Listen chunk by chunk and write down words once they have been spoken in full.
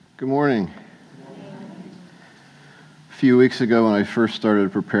Good morning. A few weeks ago when I first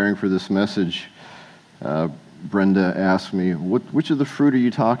started preparing for this message, Brenda asked me, which of the fruit are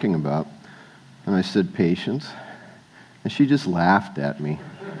you talking about? And I said, patience. And she just laughed at me.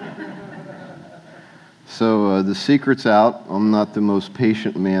 So the secret's out. I'm not the most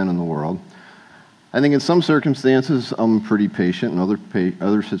patient man in the world. I think in some circumstances, I'm pretty patient. In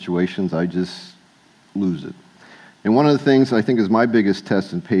other situations, I just lose it. And one of the things I think is my biggest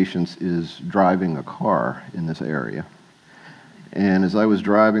test in patience is driving a car in this area. And as I was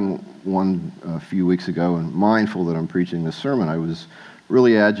driving one a few weeks ago and mindful that I'm preaching this sermon, I was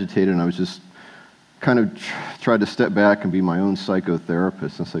really agitated, and I was just kind of tried to step back and be my own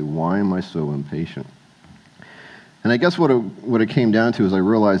psychotherapist and say, why am I so impatient? And I guess what it came down to is I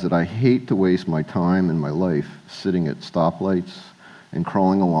realized that I hate to waste my time and my life sitting at stoplights and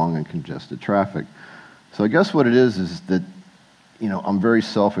crawling along in congested traffic. So I guess what it is that, I'm very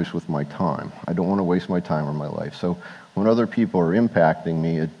selfish with my time. I don't want to waste my time or my life. So when other people are impacting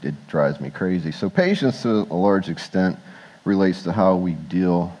me, it drives me crazy. So patience, to a large extent, relates to how we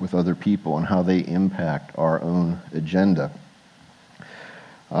deal with other people and how they impact our own agenda.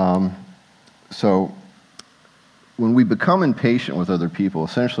 So when we become impatient with other people,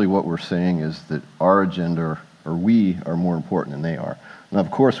 essentially what we're saying is that our agenda or we are more important than they are. Now,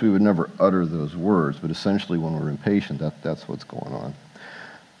 of course, we would never utter those words, but essentially when we're impatient, that's what's going on.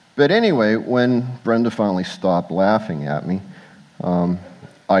 But anyway, when Brenda finally stopped laughing at me,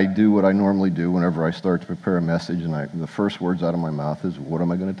 I do what I normally do whenever I start to prepare a message, and the first words out of my mouth is, what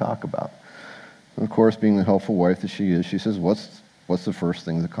am I going to talk about? And of course, being the helpful wife that she is, she says, what's the first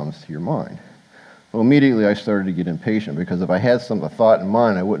thing that comes to your mind? Well, immediately I started to get impatient, because if I had a thought in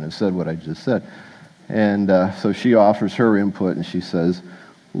mind, I wouldn't have said what I just said. And so she offers her input, and she says,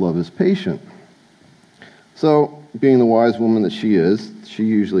 love is patient. So, being the wise woman that she is, she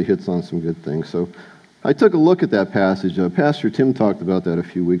usually hits on some good things. So I took a look at that passage. Pastor Tim talked about that a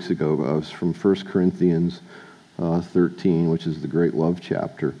few weeks ago. It was from 1 Corinthians 13, which is the great love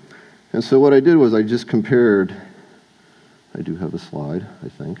chapter. And so what I did was I just compared. I do have a slide, I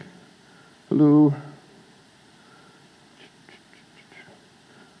think. Hello.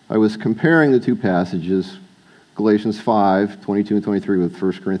 I was comparing the two passages, Galatians 5, 22 and 23, with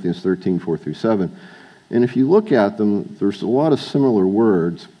 1 Corinthians 13, 4 through 7. And if you look at them, there's a lot of similar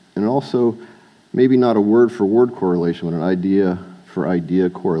words, and also maybe not a word-for-word correlation, but an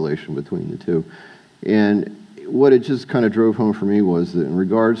idea-for-idea correlation between the two. And what it just kind of drove home for me was that in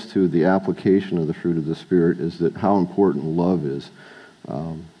regards to the application of the fruit of the Spirit is that how important love is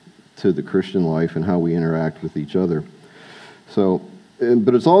to the Christian life and how we interact with each other.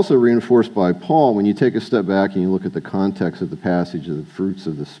 But it's also reinforced by Paul when you take a step back and you look at the context of the passage of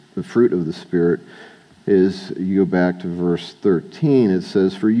the fruit of the Spirit. Is you go back to verse 13. It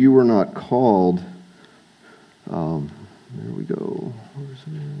says, "For you were not called." There we go.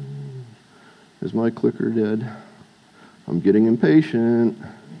 Is my clicker dead? I'm getting impatient.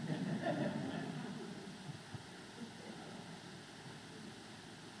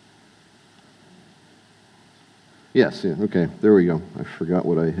 Yes, yeah, okay, there we go. I forgot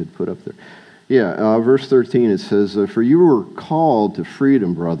what I had put up there. Yeah, verse 13, it says, "For you were called to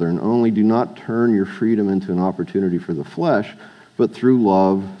freedom, brethren, only do not turn your freedom into an opportunity for the flesh, but through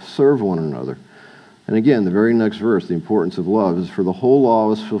love serve one another." And again, the very next verse, the importance of love, is, "For the whole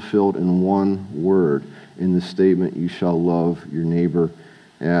law is fulfilled in one word, in the statement, you shall love your neighbor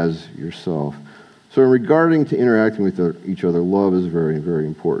as yourself." So regarding to interacting with each other, love is very, very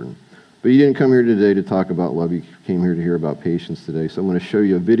important. But you didn't come here today to talk about love. You came here to hear about patience today. So I'm going to show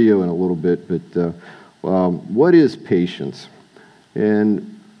you a video in a little bit. But what is patience?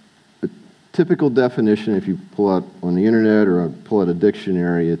 And a typical definition, if you pull out on the internet or pull out a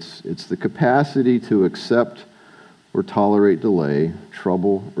dictionary, it's the capacity to accept or tolerate delay,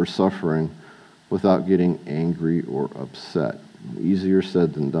 trouble, or suffering without getting angry or upset. Easier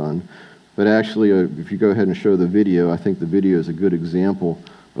said than done. But actually, if you go ahead and show the video, I think the video is a good example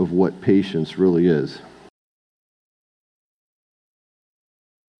of what patience really is.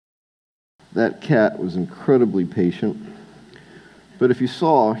 That cat was incredibly patient, but if you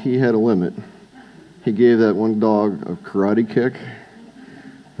saw, he had a limit. He gave that one dog a karate kick.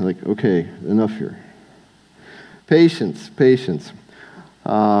 Like, okay, enough here. Patience.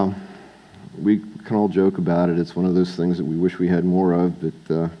 We can all joke about it. It's one of those things that we wish we had more of,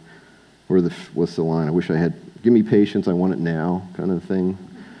 but what's the line? I wish I had, give me patience, I want it now, kind of thing.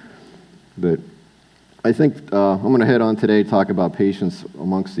 But I think I'm going to head on today to talk about patience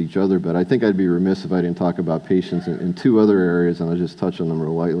amongst each other, but I think I'd be remiss if I didn't talk about patience in two other areas, and I'll just touch on them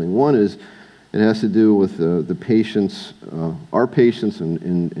real lightly. One is It has to do with the patience, our patience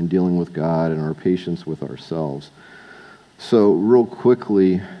in dealing with God and our patience with ourselves. So real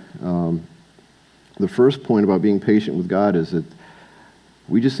quickly, the first point about being patient with God is that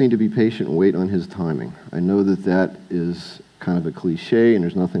we just need to be patient and wait on His timing. I know that is kind of a cliche and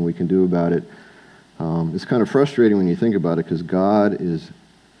there's nothing we can do about it. It's kind of frustrating when you think about it because God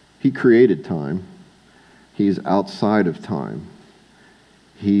He created time. He's outside of time.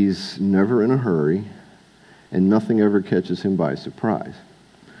 He's never in a hurry, and nothing ever catches Him by surprise.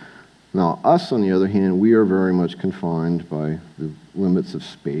 Now, us, on the other hand, we are very much confined by the limits of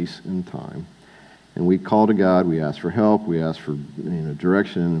space and time. And we call to God, we ask for help, we ask for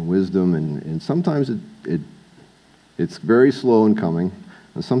direction and wisdom, and sometimes it's very slow in coming,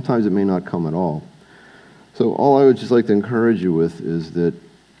 and sometimes it may not come at all. So all I would just like to encourage you with is that,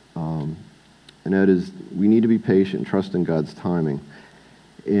 and that is, we need to be patient and trust in God's timing.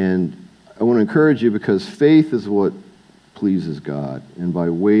 And I want to encourage you because faith is what pleases God. And by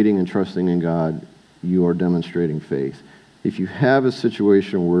waiting and trusting in God, you are demonstrating faith. If you have a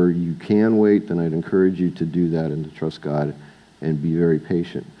situation where you can wait, then I'd encourage you to do that and to trust God and be very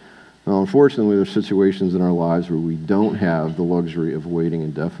patient. Now, unfortunately, there are situations in our lives where we don't have the luxury of waiting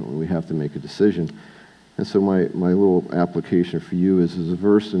indefinitely. We have to make a decision. And so my little application for you is a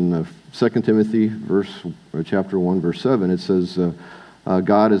verse in 2 Timothy, chapter 1, verse 7. It says,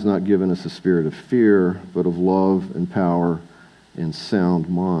 God has not given us a spirit of fear, but of love and power and sound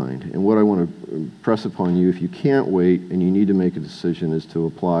mind. And what I want to press upon you, if you can't wait and you need to make a decision, is to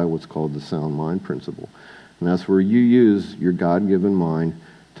apply what's called the sound mind principle. And that's where you use your God-given mind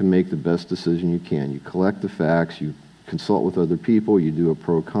to make the best decision you can. You collect the facts, you consult with other people, you do a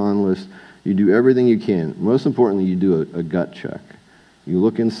pro-con list, you do everything you can. Most importantly, you do a gut check. You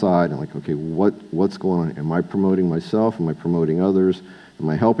look inside and like, okay, what's going on? Am I promoting myself? Am I promoting others? Am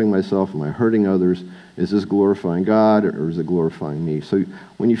I helping myself? Am I hurting others? Is this glorifying God or is it glorifying me? So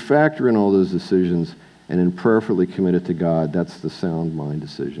when you factor in all those decisions and then prayerfully commit it to God, that's the sound mind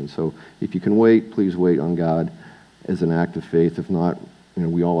decision. So if you can wait, please wait on God as an act of faith. If not,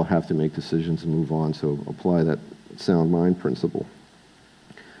 we all have to make decisions and move on. So apply that sound mind principle.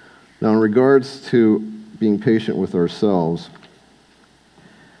 Now, in regards to being patient with ourselves,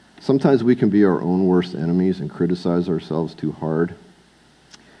 sometimes we can be our own worst enemies and criticize ourselves too hard.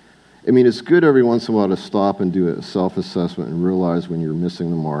 I mean, it's good every once in a while to stop and do a self-assessment and realize when you're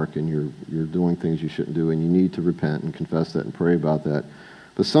missing the mark and you're doing things you shouldn't do, and you need to repent and confess that and pray about that.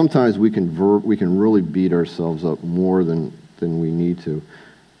 But sometimes we can really beat ourselves up more than we need to.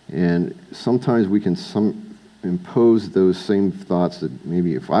 And sometimes we can impose those same thoughts that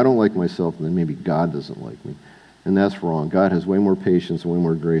maybe if I don't like myself, then maybe God doesn't like me. And that's wrong. God has way more patience and way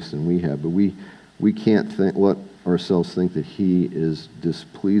more grace than we have. But we can't let ourselves think that He is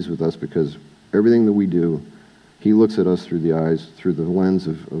displeased with us because everything that we do, He looks at us through the lens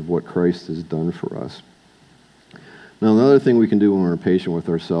of what Christ has done for us. Now, another thing we can do when we're impatient with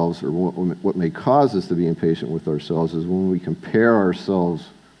ourselves, or what may cause us to be impatient with ourselves, is when we compare ourselves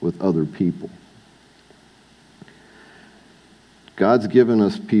with other people. God's given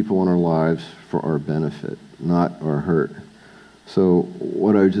us people in our lives for our benefit, not our hurt. So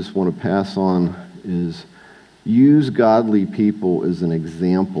what I just want to pass on is use godly people as an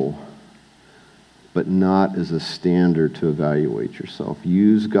example, but not as a standard to evaluate yourself.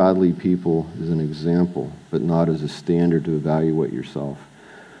 Use godly people as an example, but not as a standard to evaluate yourself.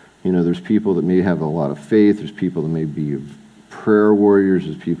 There's people that may have a lot of faith. There's people that may be prayer warriors.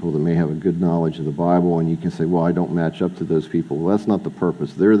 There's people that may have a good knowledge of the Bible, and you can say, well, I don't match up to those people. Well, that's not the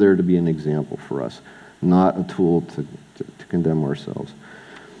purpose. They're there to be an example for us, not a tool to condemn ourselves.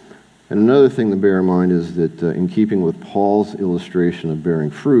 And another thing to bear in mind is that in keeping with Paul's illustration of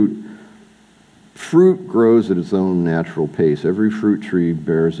bearing fruit grows at its own natural pace. Every fruit tree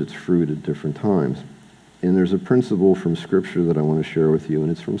bears its fruit at different times. And there's a principle from Scripture that I want to share with you,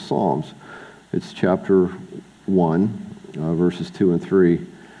 and it's from Psalms. It's chapter 1, verses 2 and 3.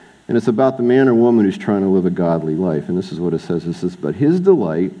 And it's about the man or woman who's trying to live a godly life. And this is what it says. It says, but his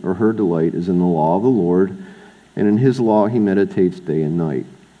delight, or her delight, is in the law of the Lord, and in His law he meditates day and night.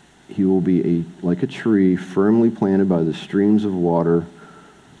 He will be like a tree firmly planted by the streams of water,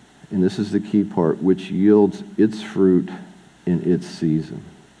 and this is the key part, which yields its fruit in its season.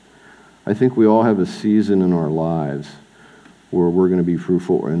 I think we all have a season in our lives where we're going to be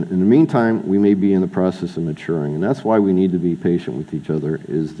fruitful. And in the meantime, we may be in the process of maturing. And that's why we need to be patient with each other,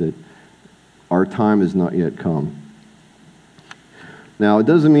 is that our time has not yet come. Now, it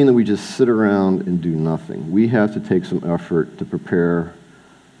doesn't mean that we just sit around and do nothing. We have to take some effort to prepare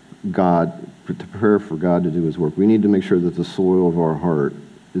for God to do His work. We need to make sure that the soil of our heart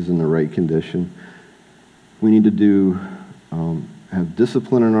is in the right condition. We need to have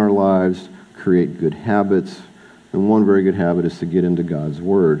discipline in our lives, create good habits, and one very good habit is to get into God's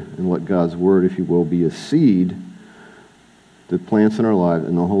Word and let God's Word, if you will, be a seed that plants in our life,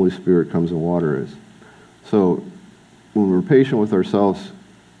 and the Holy Spirit comes and waters it. So when we're patient with ourselves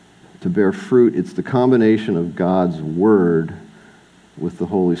to bear fruit, it's the combination of God's Word with the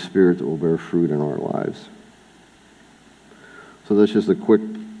Holy Spirit that will bear fruit in our lives. So that's just a quick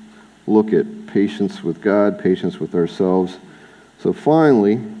look at patience with God, patience with ourselves. So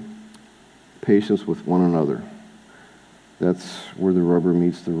finally, patience with one another. That's where the rubber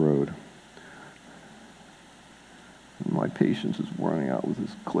meets the road. My patience is running out with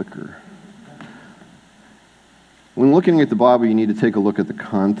this clicker. When looking at the Bible, you need to take a look at the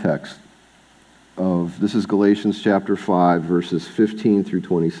context of, this is Galatians chapter 5, verses 15 through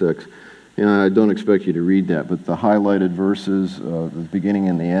 26. And I don't expect you to read that, but the highlighted verses, the beginning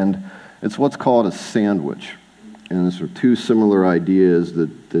and the end, it's what's called a sandwich. And these are two similar ideas that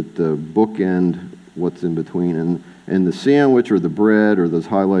bookend what's in between. And the sandwich or the bread or those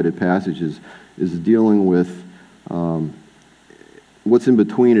highlighted passages is dealing with what's in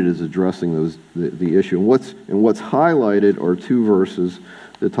between it is addressing the issue. And what's highlighted are two verses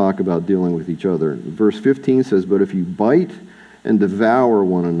that talk about dealing with each other. Verse 15 says, "But if you bite and devour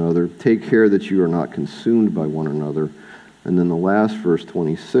one another, take care that you are not consumed by one another." And then the last verse,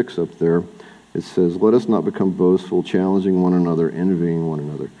 26 up there, it says, "Let us not become boastful, challenging one another, envying one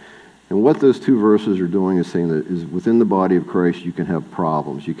another." And what those two verses are doing is saying that is within the body of Christ, you can have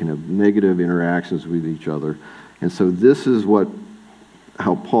problems. You can have negative interactions with each other. And so this is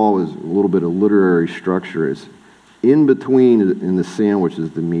how Paul is, a little bit of literary structure is. In between in the sandwich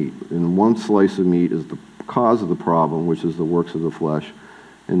is the meat. And one slice of meat is the cause of the problem, which is the works of the flesh.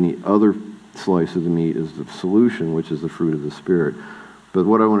 And the other slice of the meat is the solution, which is the fruit of the Spirit. But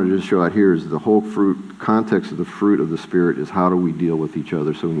what I want to just show out here is the whole context of the fruit of the Spirit is how do we deal with each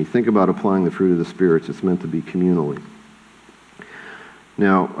other. So when you think about applying the fruit of the Spirit, it's meant to be communally.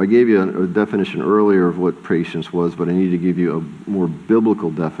 Now, I gave you a definition earlier of what patience was, but I need to give you a more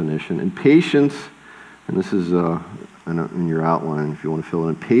biblical definition. And patience, and this is in your outline if you want to fill it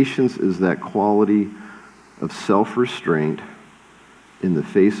in, patience is that quality of self-restraint in the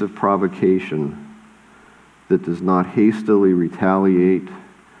face of provocation that does not hastily retaliate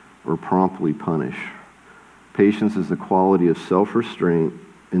or promptly punish. Patience is the quality of self-restraint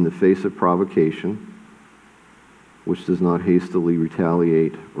in the face of provocation, which does not hastily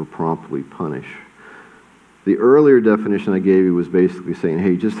retaliate or promptly punish. The earlier definition I gave you was basically saying,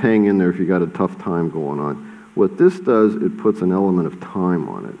 hey, just hang in there if you got a tough time going on. What this does, it puts an element of time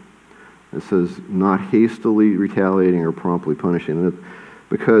on it. It says not hastily retaliating or promptly punishing.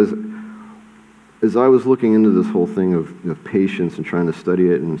 Because as I was looking into this whole thing of patience and trying to study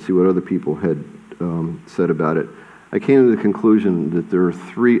it and see what other people had said about it, I came to the conclusion that there are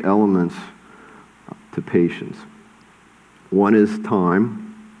three elements to patience. One is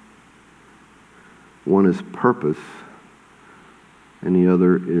time, one is purpose, and the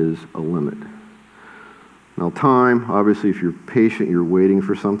other is a limit. Now time, obviously if you're patient, you're waiting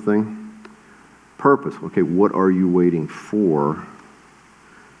for something. Purpose, okay, what are you waiting for?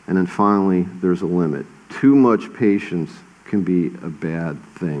 And then finally, there's a limit. Too much patience can be a bad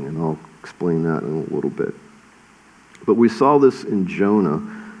thing, and I'll explain that in a little bit. But we saw this in Jonah.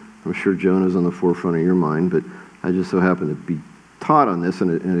 I'm sure Jonah's on the forefront of your mind, but I just so happened to be taught on this,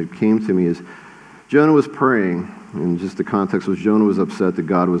 and it came to me as Jonah was praying, and just the context was Jonah was upset that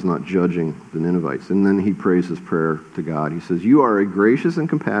God was not judging the Ninevites. And then he prays his prayer to God. He says, "You are a gracious and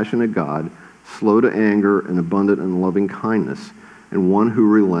compassionate God, slow to anger and abundant in loving kindness, and one who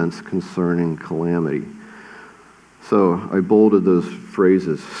relents concerning calamity." So I bolded those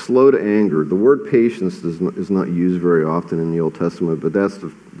phrases. Slow to anger. The word patience is not used very often in the Old Testament, but that's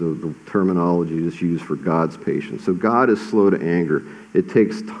the terminology that's used for God's patience. So God is slow to anger. It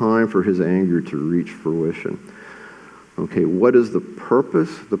takes time for his anger to reach fruition. Okay, what is the purpose?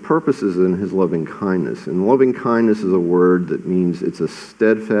 The purpose is in his loving kindness. And loving kindness is a word that means it's a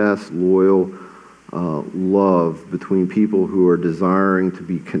steadfast, loyal love between people who are desiring to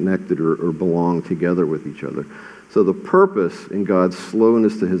be connected or belong together with each other. So the purpose in God's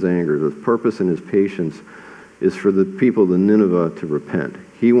slowness to his anger, the purpose in his patience, is for the people of the Nineveh to repent.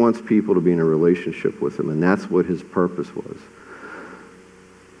 He wants people to be in a relationship with him, and that's what his purpose was.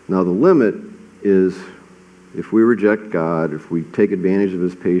 Now the limit is if we reject God, if we take advantage of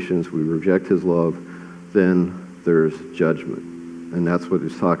his patience, we reject his love, then there's judgment. And that's what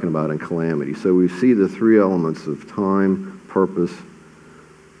he's talking about in calamity. So we see the three elements of time, purpose,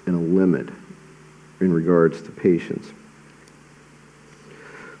 and a limit in regards to patience.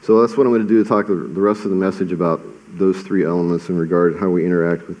 So that's what I'm going to do, to talk the rest of the message about those three elements in regard to how we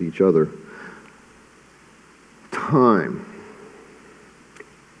interact with each other. Time.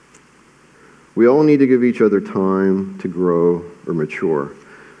 We all need to give each other time to grow or mature.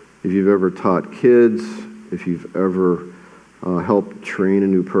 If you've ever taught kids, if you've ever helped train a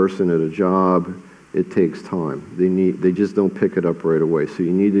new person at a job, it takes time. They just don't pick it up right away. So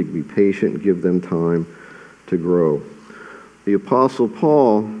you need to be patient and give them time to grow. The Apostle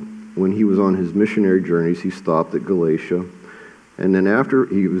Paul, when he was on his missionary journeys, he stopped at Galatia. And then after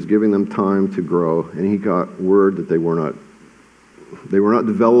he was giving them time to grow, and he got word that they were not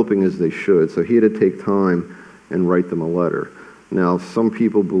developing as they should, so he had to take time and write them a letter. Now, some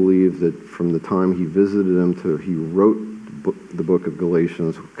people believe that from the time he visited them to he wrote the book of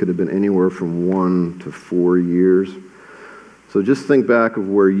Galatians could have been anywhere from 1 to 4 years. So just think back of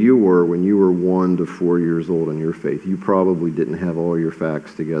where you were when you were 1 to 4 years old in your faith. You probably didn't have all your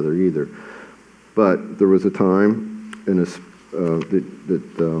facts together either. But there was a time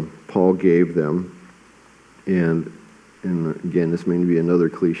that Paul gave them, and again, this may be another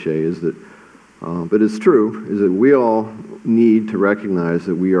cliche, but it's true, is that we all need to recognize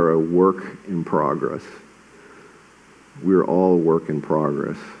that we are a work in progress. We are all a work in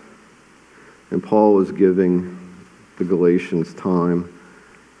progress. And Paul was giving the Galatians time,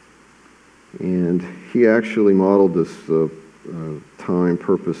 and he actually modeled this time,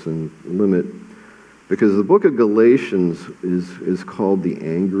 purpose, and limit, because the book of Galatians is called the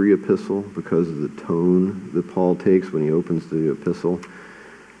angry epistle because of the tone that Paul takes when he opens the epistle.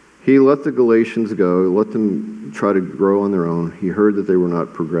 He let the Galatians go, let them try to grow on their own. He heard that they were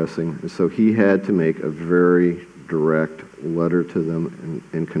not progressing, and so he had to make a very direct letter to them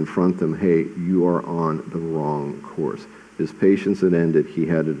and confront them, hey, you are on the wrong course. His patience had ended. He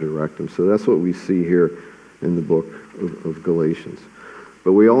had to direct them. So that's what we see here in the book of Galatians.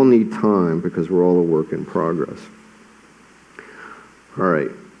 But we all need time because we're all a work in progress. All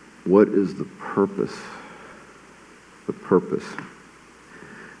right, what is the purpose? The purpose.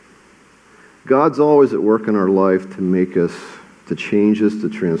 God's always at work in our life to make us, to change us, to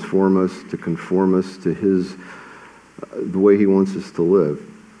transform us, to conform us to the way he wants us to live.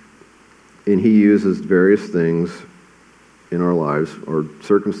 And he uses various things in our lives, or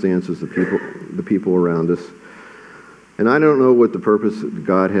circumstances, the people around us. And I don't know what the purpose that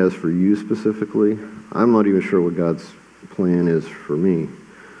God has for you specifically. I'm not even sure what God's plan is for me.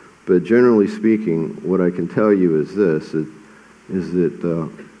 But generally speaking, what I can tell you is this, is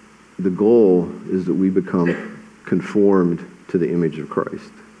that the goal is that we become conformed to the image of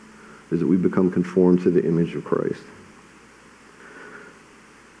Christ. Is that we become conformed to the image of Christ.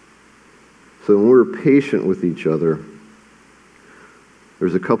 So when we're patient with each other,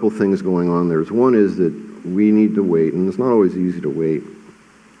 there's a couple things going on there. One is that we need to wait, and it's not always easy to wait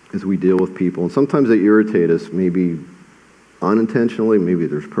as we deal with people. And sometimes they irritate us, maybe unintentionally, maybe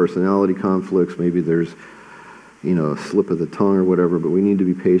there's personality conflicts, maybe there's a slip of the tongue or whatever, but we need to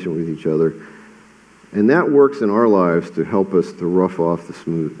be patient with each other. And that works in our lives to help us to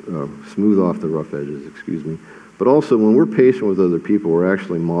smooth off the rough edges, But also, when we're patient with other people, we're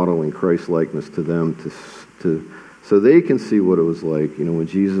actually modeling Christ-likeness to them so they can see what it was like, when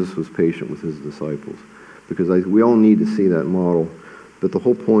Jesus was patient with his disciples. Because we all need to see that model. But the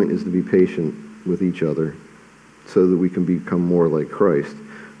whole point is to be patient with each other so that we can become more like Christ.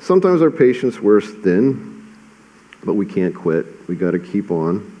 Sometimes our patience wears thin, but we can't quit. We got to keep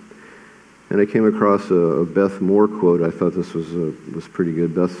on. And I came across a Beth Moore quote. I thought this was pretty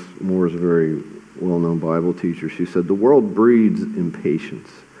good. Beth Moore is a very well-known Bible teacher. She said, "The world breeds impatience.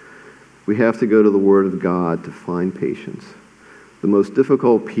 We have to go to the Word of God to find patience. The most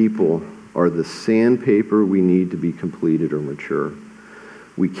difficult people are the sandpaper we need to be completed or mature.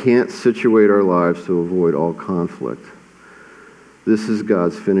 We can't situate our lives to avoid all conflict. This is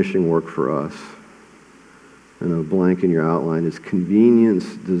God's finishing work for us." And a blank in your outline is,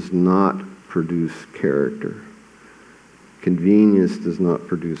 convenience does not produce character. Convenience does not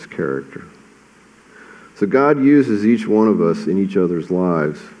produce character. So God uses each one of us in each other's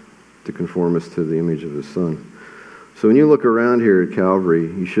lives to conform us to the image of his Son. So when you look around here at Calvary,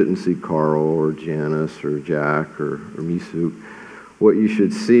 you shouldn't see Carl or Janice or Jack or Misu. What you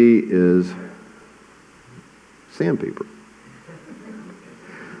should see is sandpaper.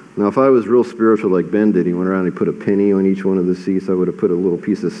 Now, if I was real spiritual like Ben did, he went around and he put a penny on each one of the seats, I would have put a little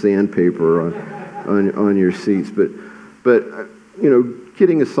piece of sandpaper on your seats. But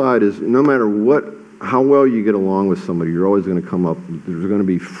kidding aside, is no matter how well you get along with somebody, you're always going to come up, there's going to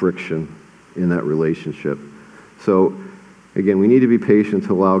be friction in that relationship. So, again, we need to be patient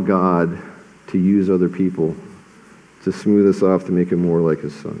to allow God to use other people to smooth us off, to make him more like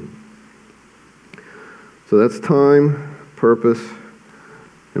his Son. So that's time, purpose,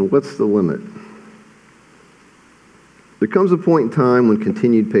 and what's the limit? There comes a point in time when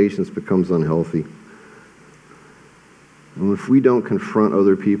continued patience becomes unhealthy. And if we don't confront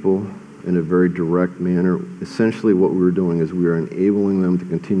other people in a very direct manner, essentially what we're doing is we are enabling them to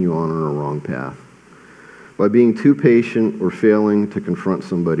continue on a wrong path. By being too patient or failing to confront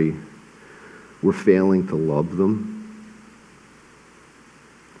somebody, we're failing to love them.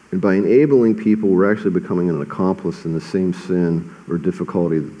 And by enabling people, we're actually becoming an accomplice in the same sin or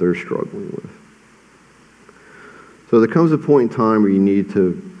difficulty that they're struggling with. So there comes a point in time where you need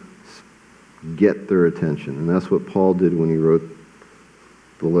to get their attention. And that's what Paul did when he wrote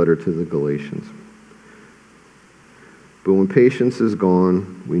the letter to the Galatians. But when patience is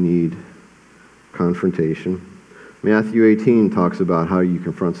gone, we need confrontation. Matthew 18 talks about how you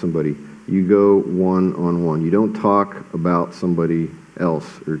confront somebody. You go one-on-one. You don't talk about somebody else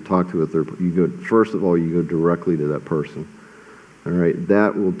or talk to a third person. First of all, you go directly to that person. All right?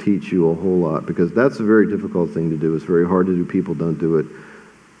 That will teach you a whole lot, because that's a very difficult thing to do. It's very hard to do. People don't do it.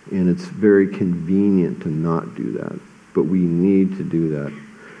 And it's very convenient to not do that. But we need to do that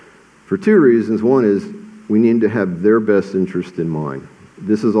for two reasons. One is we need to have their best interest in mind.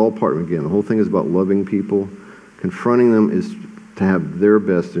 This is all part, again, the whole thing is about loving people. Confronting them is to have their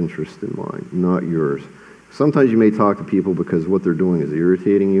best interest in mind, not yours. Sometimes you may talk to people because what they're doing is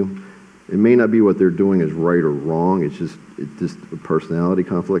irritating you. It may not be what they're doing is right or wrong. It's just a personality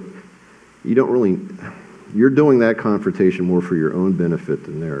conflict. You're doing that confrontation more for your own benefit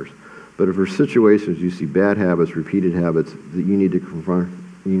than theirs. But if there's situations you see bad habits, repeated habits that you need to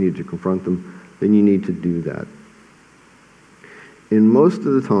confront them, then you need to do that. And most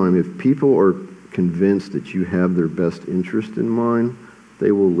of the time, if people are convinced that you have their best interest in mind,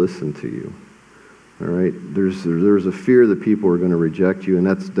 they will listen to you. All right? There's a fear that people are going to reject you, and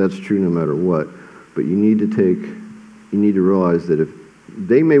that's true no matter what. But you need to realize that if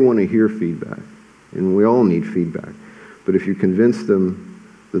they may want to hear feedback, and we all need feedback, but if you convince them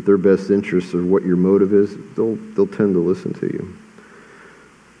that their best interests are what your motive is, they'll tend to listen to you.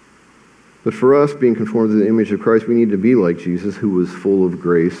 But for us, being conformed to the image of Christ, we need to be like Jesus, who was full of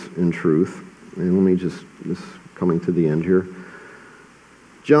grace and truth. And let me just coming to the end here.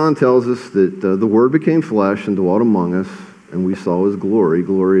 John tells us that the Word became flesh and dwelt among us, and we saw his glory.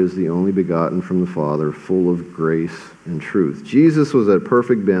 Glory is the only begotten from the Father, full of grace and truth. Jesus was at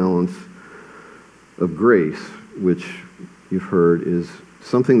perfect balance of grace, which you've heard is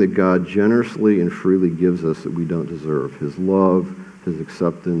something that God generously and freely gives us that we don't deserve. His love, his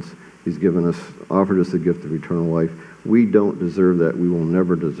acceptance. He's offered us the gift of eternal life. We don't deserve that. We will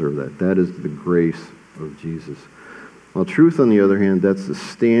never deserve that. That is the grace of Jesus. While truth, on the other hand, that's the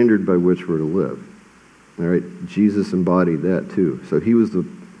standard by which we're to live. All right? Jesus embodied that too. So he was the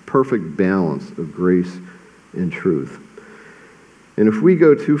perfect balance of grace and truth. And if we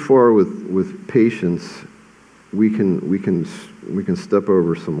go too far with patience, we can step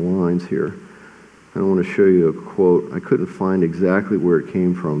over some lines here. I want to show you a quote. I couldn't find exactly where it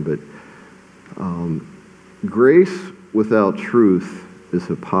came from, but grace without truth is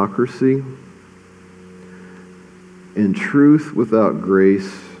hypocrisy, and truth without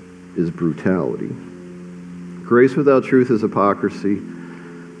grace is brutality. Grace without truth is hypocrisy,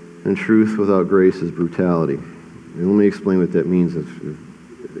 and truth without grace is brutality. And let me explain what that means.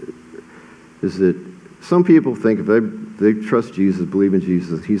 Is that some people think if they trust Jesus, believe in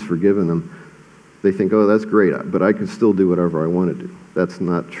Jesus, he's forgiven them, they think, oh, that's great, but I can still do whatever I want to do. That's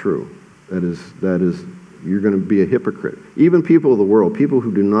not true. That is, you're going to be a hypocrite. Even people of the world, people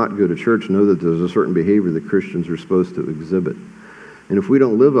who do not go to church, know that there's a certain behavior that Christians are supposed to exhibit. And if we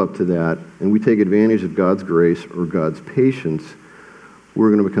don't live up to that, and we take advantage of God's grace or God's patience,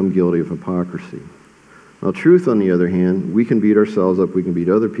 we're going to become guilty of hypocrisy. Now, truth, on the other hand, we can beat ourselves up, we can beat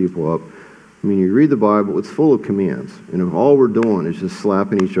other people up. I mean, you read the Bible, it's full of commands. And if all we're doing is just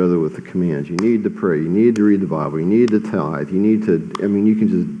slapping each other with the commands, you need to pray, you need to read the Bible, you need to tithe, you can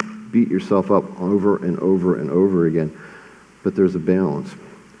just beat yourself up over and over and over again. But there's a balance.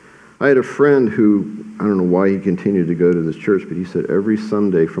 I had a friend who, I don't know why he continued to go to this church, but he said every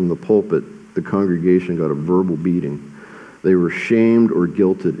Sunday from the pulpit, the congregation got a verbal beating. They were shamed or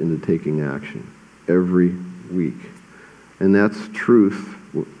guilted into taking action every week. And that's truth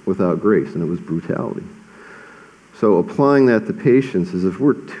without grace, and it was brutality. So applying that to patience is if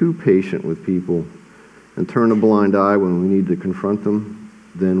we're too patient with people and turn a blind eye when we need to confront them,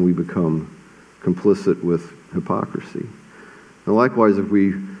 then we become complicit with hypocrisy. And likewise, if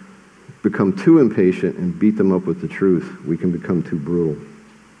we become too impatient and beat them up with the truth, we can become too brutal.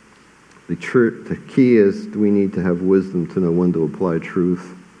 The key is we need to have wisdom to know when to apply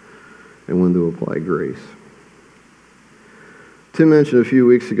truth and when to apply grace. Tim mentioned a few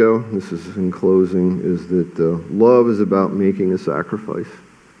weeks ago, this is in closing, is that love is about making a sacrifice.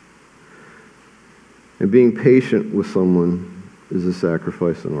 And being patient with someone is a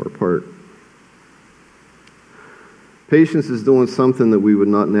sacrifice on our part. Patience is doing something that we would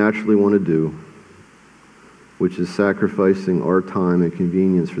not naturally want to do, which is sacrificing our time and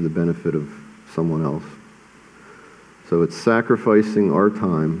convenience for the benefit of someone else. So it's sacrificing our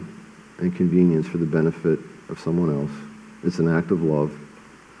time and convenience for the benefit of someone else. It's an act of love.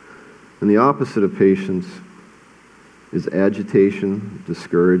 And the opposite of patience is agitation,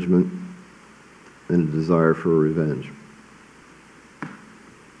 discouragement, and a desire for revenge.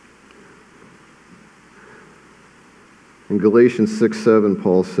 In Galatians 6:7,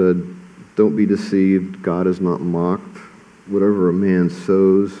 Paul said, "Don't be deceived, God is not mocked. Whatever a man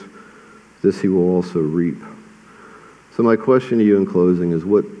sows, this he will also reap." So my question to you in closing is,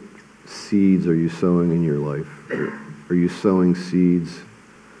 what seeds are you sowing in your life? Are you sowing seeds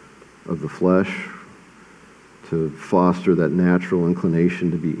of the flesh to foster that natural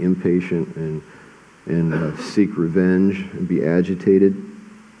inclination to be impatient and seek revenge and be agitated?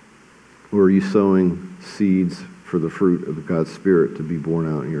 Or are you sowing seeds for the fruit of God's Spirit to be born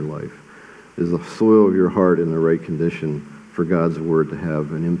out in your life? Is the soil of your heart in the right condition for God's Word to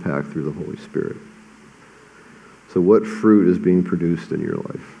have an impact through the Holy Spirit? So what fruit is being produced in your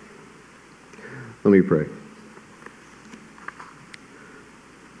life? Let me pray.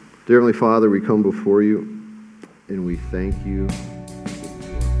 Dear Heavenly Father, we come before you and we thank you